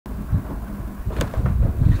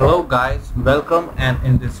Hello guys, welcome, and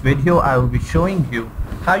in this video I will be showing you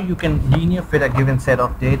how you can linear fit a given set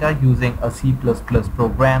of data using a C++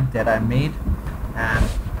 program that I made, and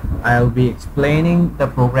I'll be explaining the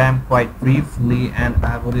program quite briefly, and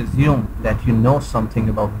I would assume that you know something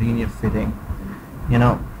about linear fitting, you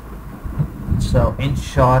know. So in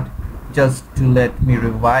short, just to let me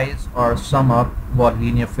revise or sum up what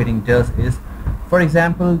linear fitting does is, for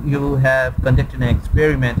example, you have conducted an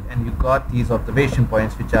experiment and you got these observation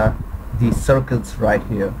points, which are these circles right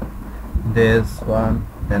here. This one,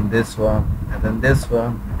 then this one, and then this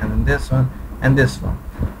one, and then this one, and this one.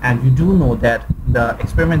 And you do know that the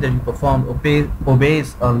experiment that you performed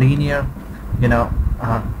obeys a linear,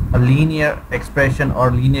 a linear expression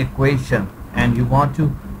or linear equation, and you want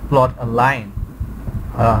to plot a line,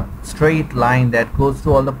 a straight line that goes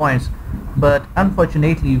through all the points. But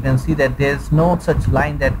unfortunately, you can see that there's no such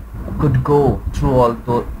line that could go through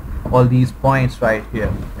all these points right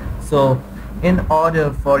here. So in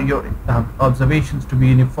order for your observations to be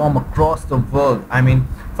uniform across the world, I mean,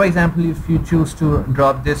 for example, if you choose to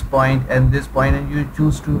drop this point and this point and you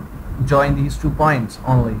choose to join these 2 points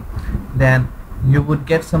only, then you would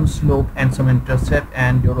get some slope and some intercept,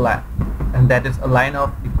 and your line, and that is a line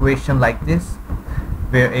of equation like this,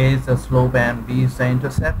 where A is the slope and B is the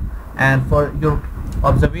intercept. And for your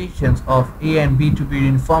observations of A and B to be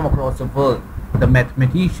uniform across the world, the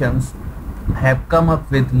mathematicians have come up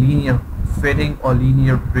with linear fitting or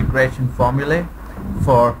linear regression formulae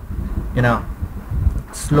for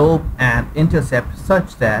slope and intercept,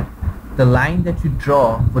 such that the line that you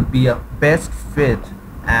draw would be a best fit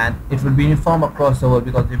and it will be uniform across the world,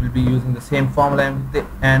 because they will be using the same formula,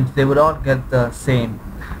 and they would all get the same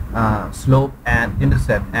slope and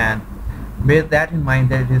intercept. And with that in mind,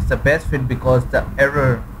 that it is the best fit, because the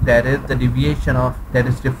error, that is the deviation of, that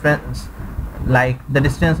is difference, like the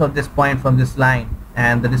distance of this point from this line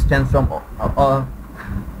and the distance from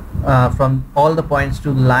all the points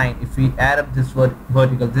to the line, if we add up this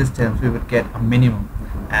vertical distance, we would get a minimum.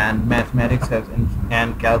 And mathematics has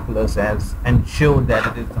and calculus has ensured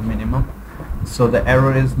that it is the minimum, so the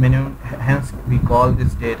error is minimum, hence we call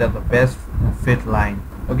this data the best fit line.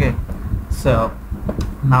 Okay, so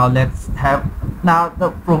now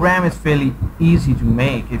the program is fairly easy to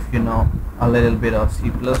make if you know a little bit of C++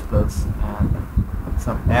 and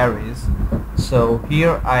some arrays. So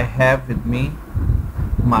here I have with me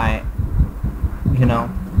my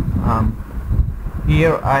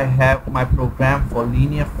here I have my program for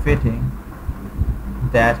linear fitting,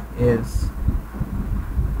 that is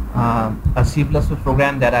a C++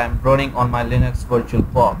 program that I'm running on my Linux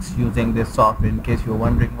VirtualBox using this software. In case you're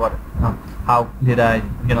wondering how did I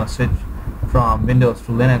switch from Windows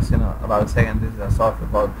to Linux in about a second, this is a software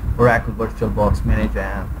called Oracle VirtualBox Manager,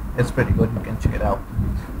 and it's pretty good. You can check it out.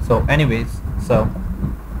 So anyways, so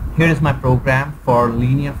here is my program for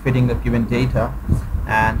linear fitting the given data,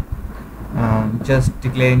 and just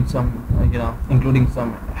declaring some including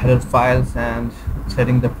some header files and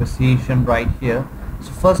setting the precision right here. So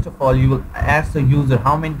first of all, you will ask the user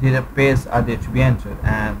how many data pairs are there to be entered,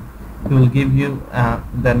 and he will give you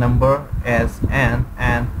the number as n,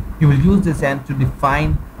 and you will use this n to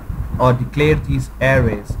define or declare these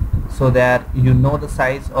arrays, so that you know the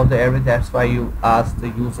size of the array. That's why you ask the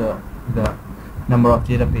user the number of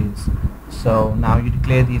data pairs. So now you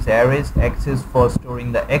declare these arrays. X is for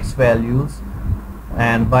storing the x values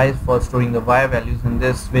and y is for storing the y values. In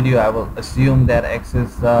this video I will assume that x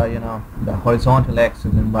is the horizontal axis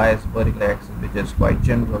and y is vertical axis, which is quite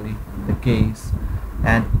generally the case,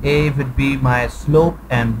 and a would be my slope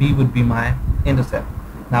and b would be my intercept.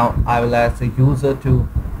 Now I will ask the user to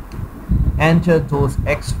enter those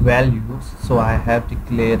x values, so I have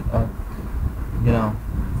declared a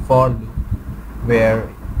for loop where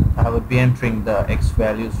I would be entering the x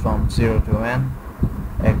values from 0 to n.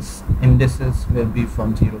 X indices will be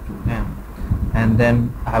from 0 to n, and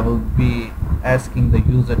then I will be asking the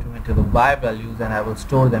user to enter the y values, and I will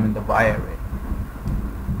store them in the y array.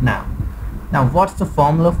 Now what's the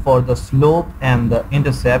formula for the slope and the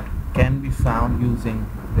intercept can be found using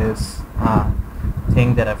this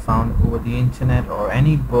thing that I found over the internet, or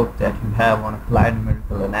any book that you have on applied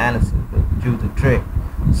numerical analysis will do the trick.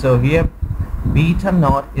 So here beta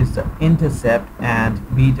naught is the intercept and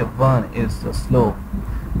beta 1 is the slope.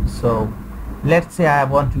 So let's say I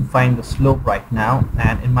want to find the slope right now,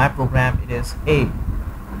 and in my program it is a.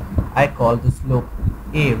 I call the slope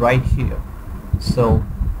a right here. So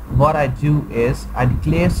what I do is I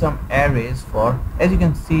declare some arrays for, as you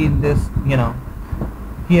can see in this,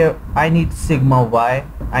 here I need sigma y,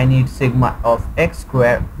 I need sigma of x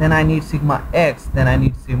squared, then I need sigma x, then I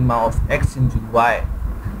need sigma of x into y.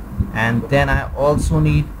 and then I also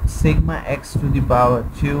need sigma x to the power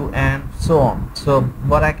 2 and so on. So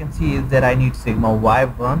what I can see is that I need sigma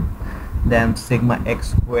y1, then sigma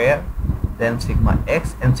x square, then sigma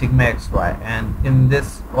x and sigma xy, and in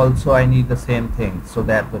this also I need the same thing, so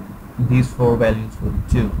that these four values would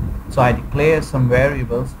do. So I declare some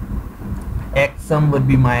variables. X sum would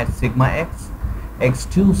be my sigma x,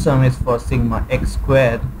 x2 sum is for sigma x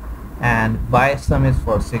squared, and y sum is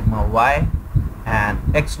for sigma y, and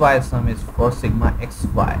xy sum is for sigma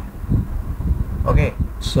xy. Okay,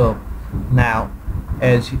 so now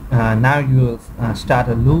now you will start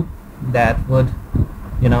a loop that would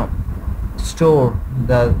store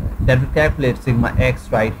that will calculate sigma x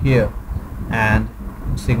right here, and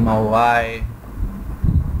sigma y,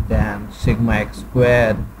 then sigma x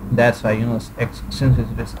squared. That's why x, since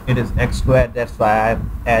it is x squared, that's why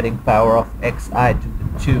I'm adding power of xi to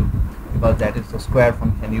the 2, because that is the square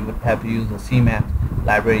function. You would have to use the CMath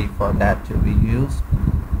library for that to be used,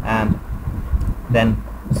 and then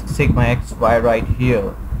sigma xy right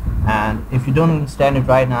here. And if you don't understand it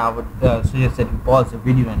right now, I would suggest that you pause the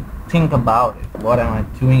video and think about it. What am I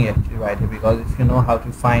doing actually right here? Because if you know how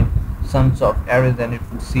to find sums of errors, then it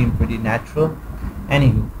would seem pretty natural.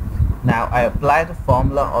 Anywho, now I apply the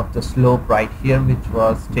formula of the slope right here, which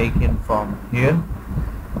was taken from here.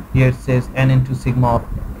 Here it says n into sigma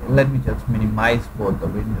of, let me just minimize both the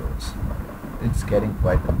windows. It's getting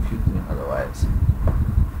quite confusing otherwise.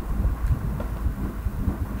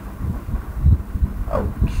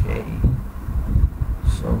 Okay,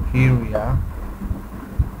 so here we are.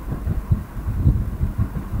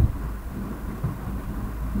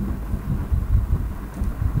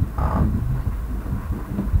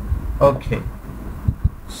 Okay,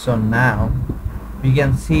 so now we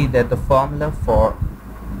can see that the formula for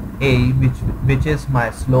a, which is my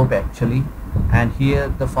slope actually, and here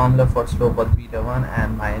the formula for slope was beta 1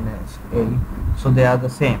 and minus a, so they are the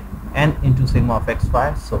same. N into sigma of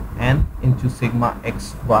xy, so n into sigma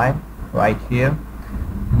xy right here,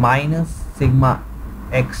 minus sigma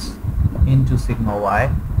x into sigma y,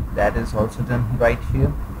 that is also done right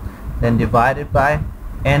here, then divided by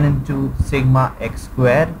n into sigma x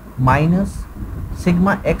squared minus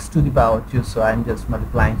sigma x to the power 2, so I'm just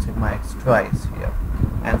multiplying sigma x twice here.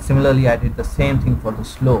 And similarly I did the same thing for the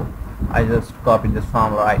slope. I just copied this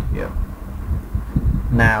formula right here.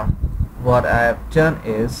 Now what I have done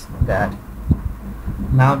is that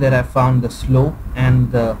now that I found the slope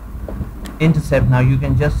and the intercept, now you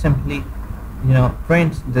can just simply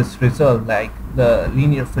print this result, like the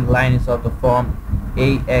linear field line is of the form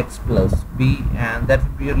ax plus b, and that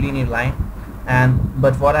would be a linear line. And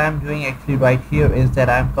but what I'm doing actually right here is that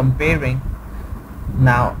I'm comparing.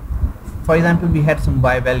 Now for example, we had some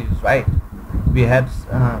y values, right? We had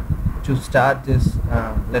to start this,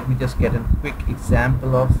 let me just get a quick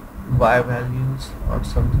example of y values or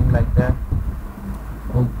something like that.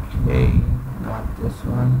 Okay, not this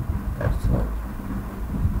one, that's all.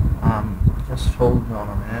 Just hold on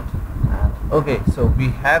a minute. Okay, so we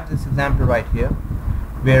have this example right here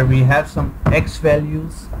where we have some x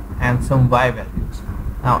values and some y values.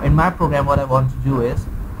 Now in my program, what I want to do is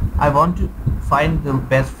I want to find the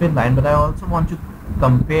best fit line, but I also want to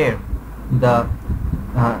compare the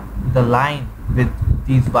line with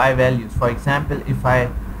these y values. For example, if I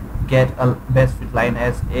get a best fit line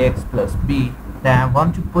as ax plus b, then I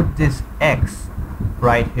want to put this x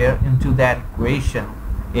right here into that equation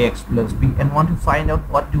ax plus b, and want to find out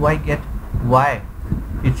what do I get y.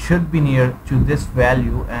 It should be near to this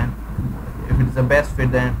value, and if it is the best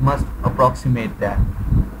fit, then it must approximate that.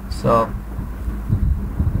 So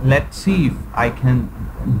let's see if I can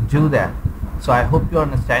do that. So I hope you're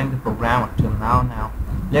understanding the program up till now. Now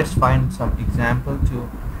let's find some example to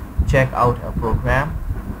check out our program.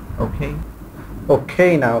 Okay,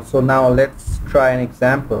 now let's try an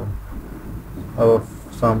example of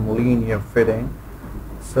some linear fitting.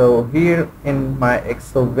 So here in my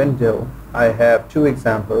Excel window I have two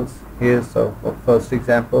examples. Here's the first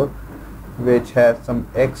example, which has some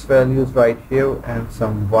x values right here and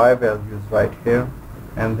some y values right here,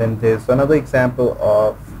 and then there's another example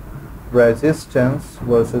of resistance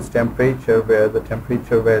versus temperature, where the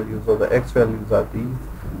temperature values or the x values are these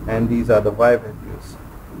and these are the y values.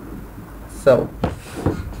 So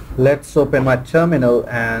let's open my terminal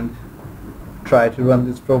and try to run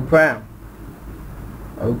this program.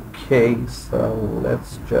 Okay, so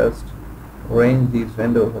let's just arrange these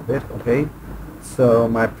windows a bit. Okay, so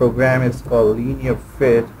my program is called linear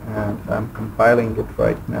fit and I'm compiling it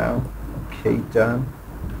right now. Okay, done.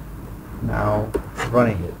 Now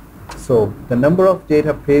running it. So the number of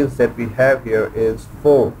data pages that we have here is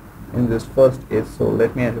 4 in this first case, so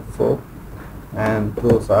let me enter 4. and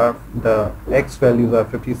those are the X values are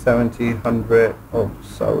 50, 70, 100. Oh,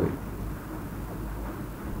 sorry.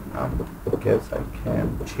 Guess I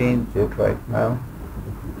can change it right now.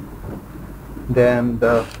 Then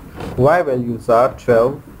the Y values are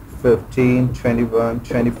 12, 15, 21,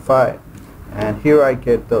 25, and here I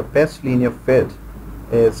get the best linear fit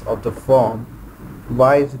is of the form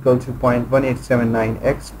y is equal to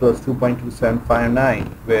 0.1879x plus 2.2759,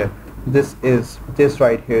 where this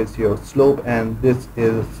right here is your slope and this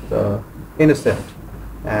is the intercept.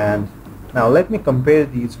 And now let me compare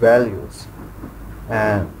these values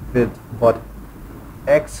and with what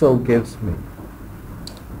Excel gives me.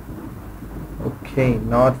 Okay,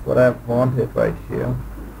 not what I wanted right here.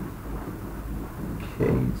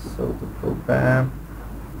 Okay, so the program,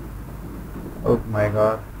 oh my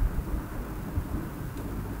god,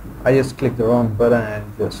 I just clicked the wrong button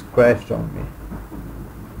and it just crashed on me.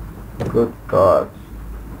 Good god,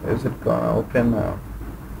 is it gonna open now?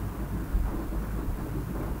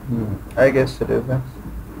 I guess it isn't.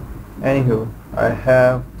 Anywho, I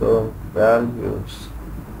have the values.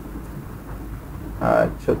 I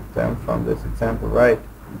took them from this example, right?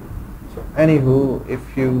 So anywho,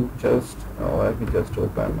 if you just, let me just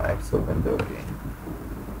open my Excel window again.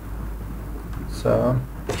 So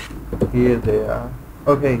here they are.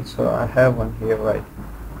 Okay, so I have one here, right?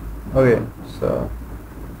 Okay, so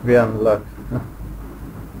we are in luck.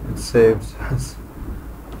 It saves us.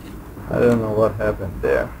 I don't know what happened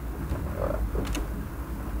there.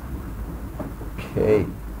 Okay,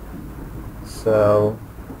 so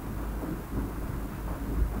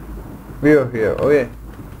we are here. Okay.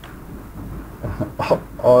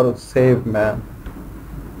 Auto save, man.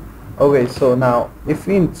 Okay, so now if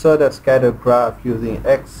we insert a scatter graph using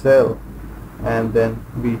Excel and then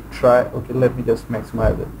we try, okay, let me just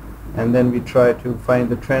maximize it, and then we try to find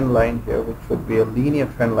the trend line here, which would be a linear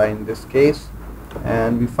trend line in this case,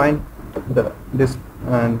 and we find this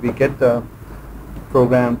and we get the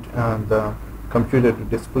program and the computer to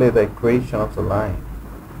display the equation of the line.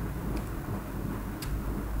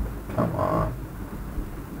 Come on.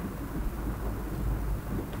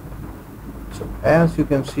 So as you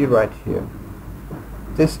can see right here,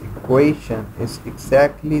 this equation is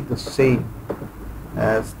exactly the same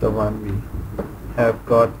as the one we have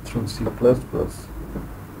got through C++.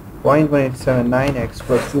 0.1879x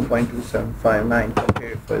plus 2.2759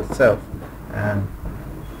 compare for itself. And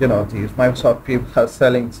you know, these Microsoft people are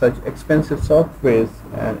selling such expensive softwares,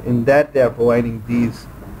 and in that they are providing these,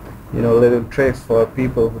 you know, little tricks for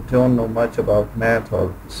people who don't know much about math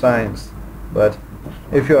or science. But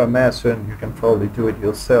if you're a math student, you can probably do it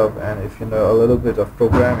yourself, and if you know a little bit of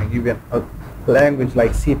programming, even a language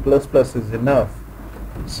like C++ is enough.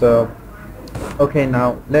 So okay,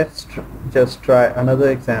 now let's just try another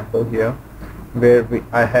example here where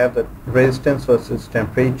I have the resistance versus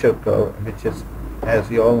temperature curve, which is, as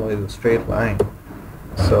you all know, is a straight line.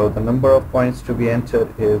 So the number of points to be entered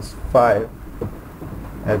is 5,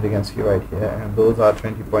 as you can see right here, and those are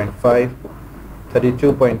 20.5,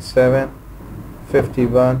 32.7,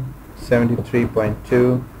 51,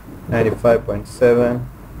 73.2, 95.7,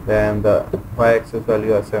 then the y-axis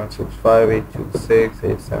value are 765, 826,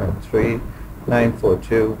 873,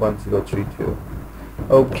 942, 1032.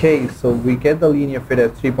 Okay, so we get the linear fit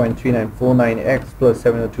as 3.3949x plus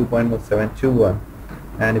 702.1721,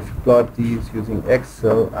 and if you plot these using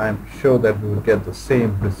Excel, I'm sure that we will get the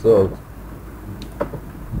same result.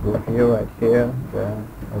 Go here, right here, then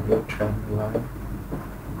I'll go trend line,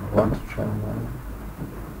 one trend line,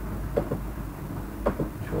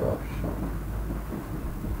 two option.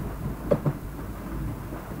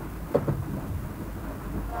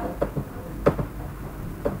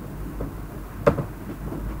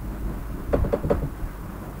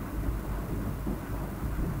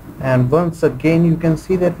 And once again you can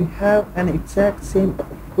see that we have an exact same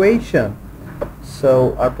equation.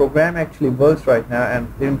 So our program actually works right now,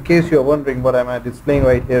 and in case you're wondering what am I displaying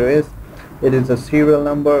right here is, it is a serial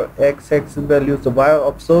number, x values, the y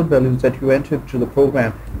observed values that you entered to the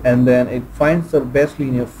program, and then it finds the best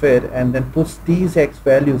linear fit and then puts these x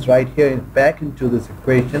values right here back into this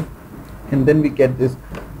equation, and then we get this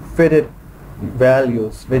fitted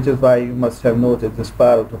values, which is why you must have noted this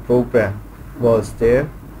part of the program was there.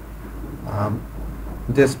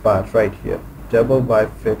 This part right here, double by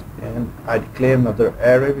fit, and I declare another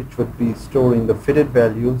array which would be storing the fitted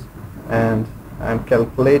values, and I'm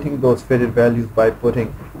calculating those fitted values by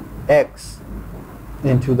putting x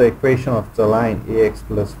into the equation of the line ax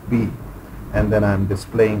plus b, and then I'm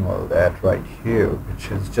displaying all that right here,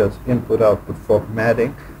 which is just input output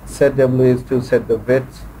formatting. Set w is to set the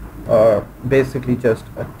width, or basically just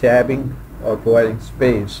a tabbing or providing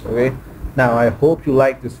space. Okay, Now I hope you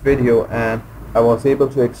liked this video and I was able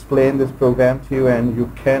to explain this program to you, and you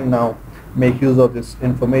can now make use of this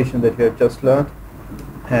information that you have just learned.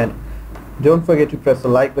 And don't forget to press the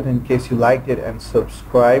like button in case you liked it, and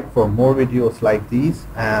subscribe for more videos like these.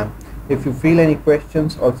 And if you feel any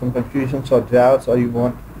questions or some confusions or doubts, or you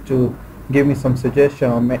want to give me some suggestion,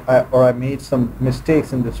 or I made some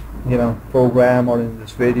mistakes in this program or in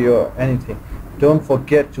this video or anything, don't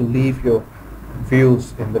forget to leave your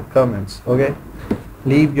views in the comments. Okay,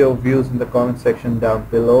 leave your views in the comment section down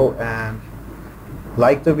below, and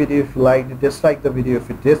like the video if you liked it, dislike the video if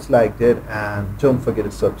you disliked it, and don't forget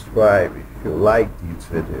to subscribe if you like these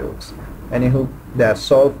videos. Anywho, that's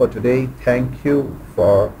all for today. Thank you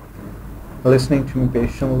for listening to me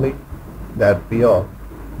patiently. That be all.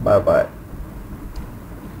 Bye bye.